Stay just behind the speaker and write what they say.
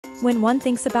When one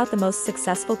thinks about the most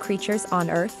successful creatures on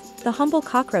Earth, the humble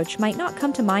cockroach might not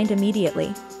come to mind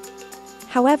immediately.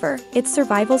 However, its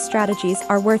survival strategies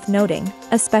are worth noting,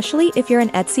 especially if you're an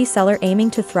Etsy seller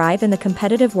aiming to thrive in the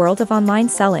competitive world of online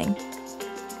selling.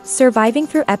 Surviving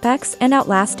through epochs and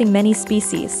outlasting many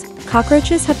species,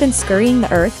 cockroaches have been scurrying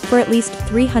the Earth for at least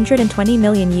 320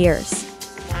 million years.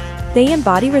 They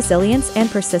embody resilience and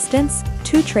persistence,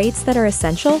 two traits that are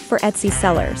essential for Etsy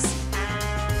sellers.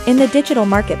 In the digital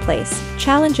marketplace,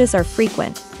 challenges are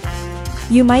frequent.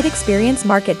 You might experience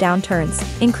market downturns,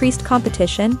 increased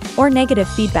competition, or negative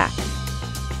feedback.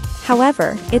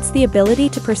 However, it's the ability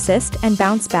to persist and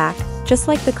bounce back, just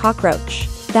like the cockroach,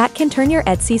 that can turn your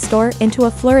Etsy store into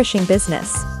a flourishing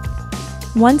business.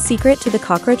 One secret to the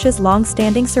cockroach's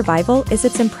long-standing survival is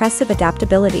its impressive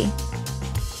adaptability.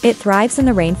 It thrives in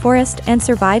the rainforest and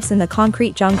survives in the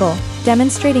concrete jungle,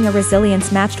 demonstrating a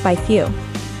resilience matched by few.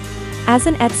 As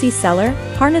an Etsy seller,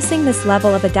 harnessing this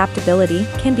level of adaptability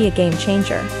can be a game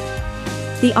changer.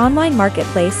 The online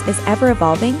marketplace is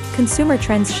ever-evolving, consumer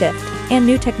trends shift, and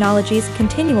new technologies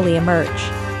continually emerge.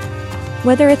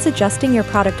 Whether it's adjusting your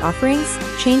product offerings,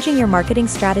 changing your marketing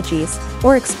strategies,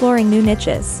 or exploring new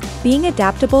niches, being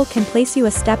adaptable can place you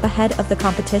a step ahead of the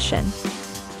competition.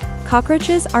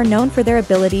 Cockroaches are known for their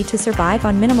ability to survive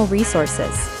on minimal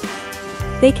resources.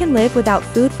 They can live without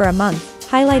food for a month,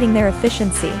 highlighting their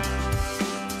efficiency.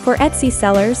 For Etsy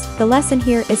sellers, the lesson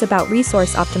here is about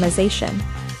resource optimization.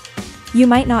 You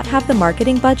might not have the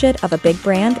marketing budget of a big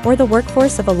brand or the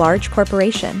workforce of a large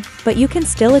corporation, but you can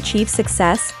still achieve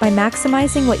success by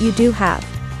maximizing what you do have.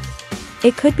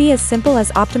 It could be as simple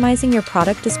as optimizing your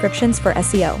product descriptions for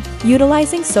SEO,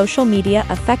 utilizing social media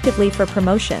effectively for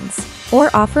promotions,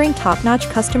 or offering top-notch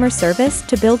customer service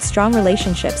to build strong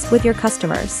relationships with your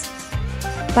customers.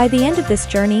 By the end of this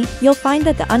journey, you'll find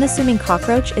that the unassuming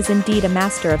cockroach is indeed a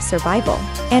master of survival,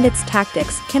 and its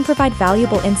tactics can provide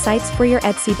valuable insights for your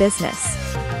Etsy business.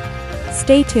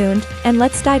 Stay tuned, and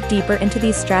let's dive deeper into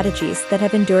these strategies that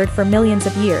have endured for millions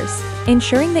of years,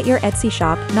 ensuring that your Etsy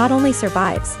shop not only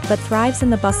survives, but thrives in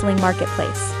the bustling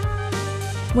marketplace.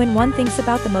 When one thinks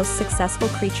about the most successful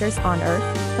creatures on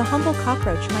Earth, the humble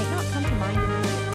cockroach might not come to mind.